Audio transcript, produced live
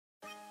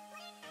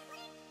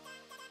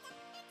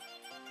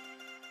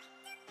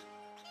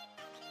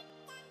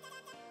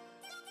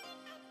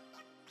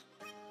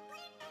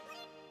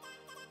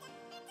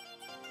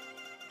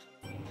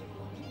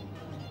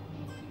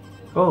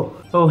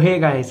Oh, hey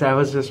guys, I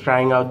was just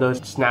trying out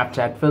those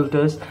Snapchat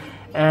filters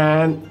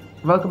and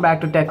welcome back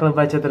to Tech Club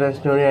by Chetan and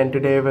Snowy, and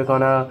today we're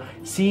gonna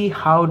see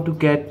how to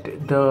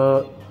get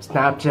the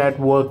Snapchat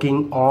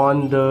working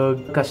on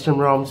the custom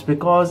ROMs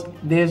because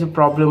there's a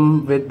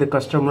problem with the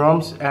custom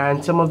ROMs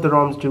and some of the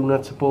ROMs do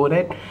not support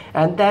it,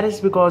 and that is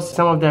because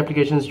some of the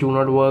applications do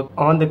not work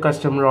on the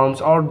custom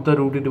ROMs or the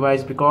rooted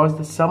device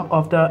because some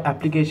of the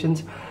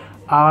applications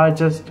are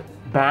just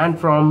banned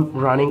from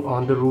running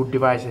on the root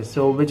devices.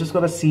 So we're just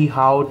gonna see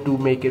how to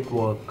make it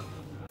work.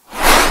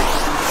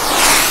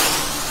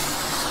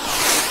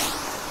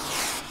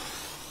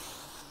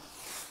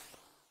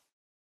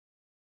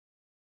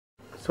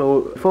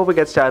 So before we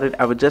get started,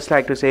 I would just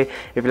like to say,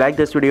 if you like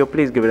this video,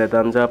 please give it a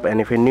thumbs up,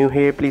 and if you're new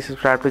here, please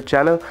subscribe to the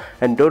channel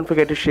and don't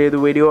forget to share the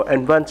video,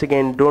 and once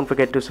again don't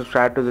forget to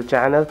subscribe to the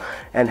channel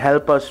and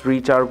help us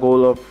reach our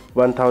goal of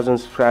 1000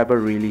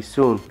 subscribers really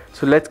soon.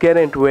 So let's get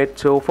into it.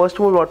 So first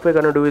of all, what we're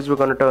gonna do is we're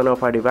gonna turn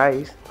off our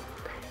device,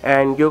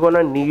 and you're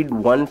gonna need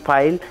one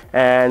file,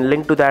 and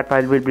link to that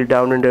file will be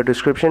down in the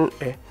description,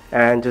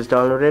 and just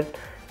download it.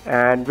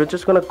 And we're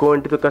just gonna go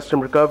into the custom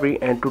recovery,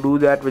 and to do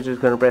that we're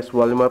just gonna press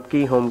volume up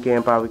key, home key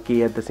and power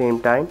key at the same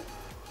time.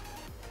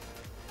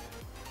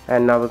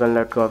 And now we're gonna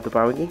let go of the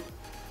power key.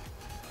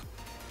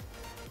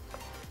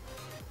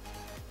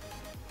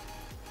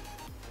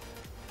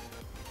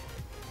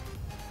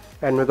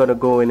 And we're gonna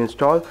go and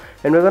install,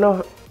 and we're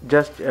gonna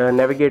just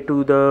navigate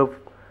to the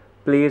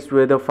place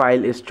where the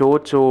file is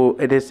stored. So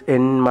it is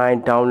in my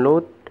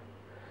download,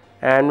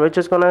 and we're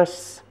just gonna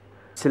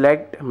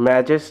select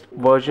Magist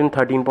version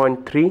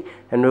 13.3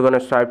 and we're gonna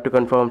swipe to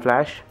confirm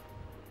flash.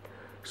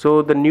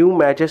 So the new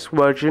Magist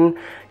version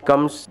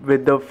comes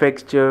with the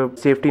fixed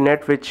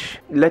SafetyNet, which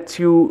lets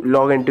you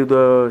log into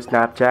the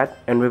Snapchat,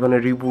 and we're gonna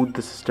reboot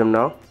the system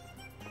now.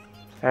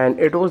 And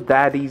it was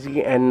that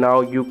easy, and now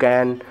you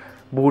can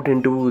boot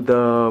into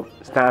the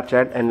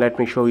Snapchat, and let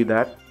me show you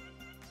that.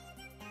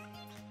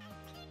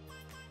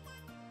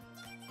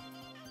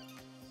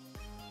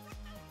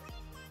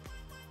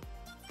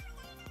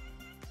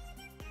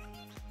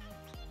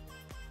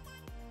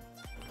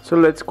 So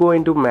let's go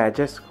into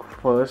Magist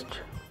first,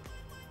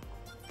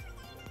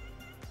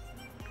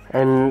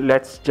 and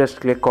let's just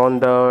click on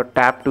the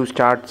tab to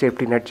start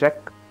SafetyNet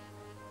check.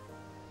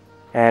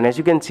 And as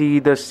you can see,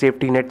 the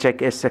SafetyNet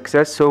check is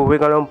success. So we're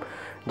gonna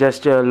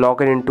just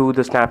log in into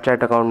the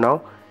Snapchat account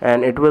now,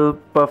 and it will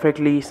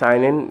perfectly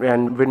sign in,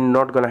 and we're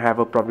not gonna have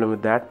a problem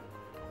with that.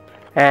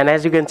 And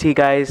as you can see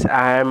guys,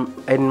 I'm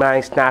in my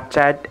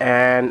Snapchat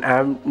and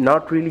I'm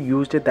not really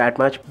used it that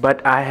much,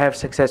 but I have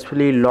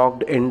successfully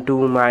logged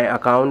into my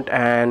account,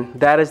 and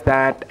that is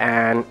that,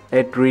 and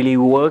it really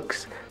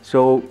works.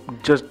 So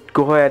just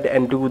go ahead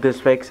and do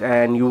this fix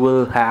and you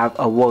will have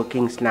a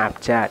working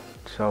Snapchat.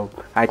 So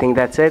I think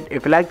that's it.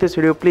 If you like this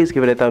video, please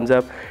give it a thumbs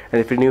up, and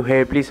if you're new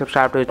here, please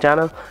subscribe to the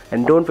channel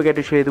and don't forget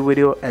to share the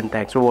video, and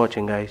thanks for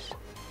watching guys.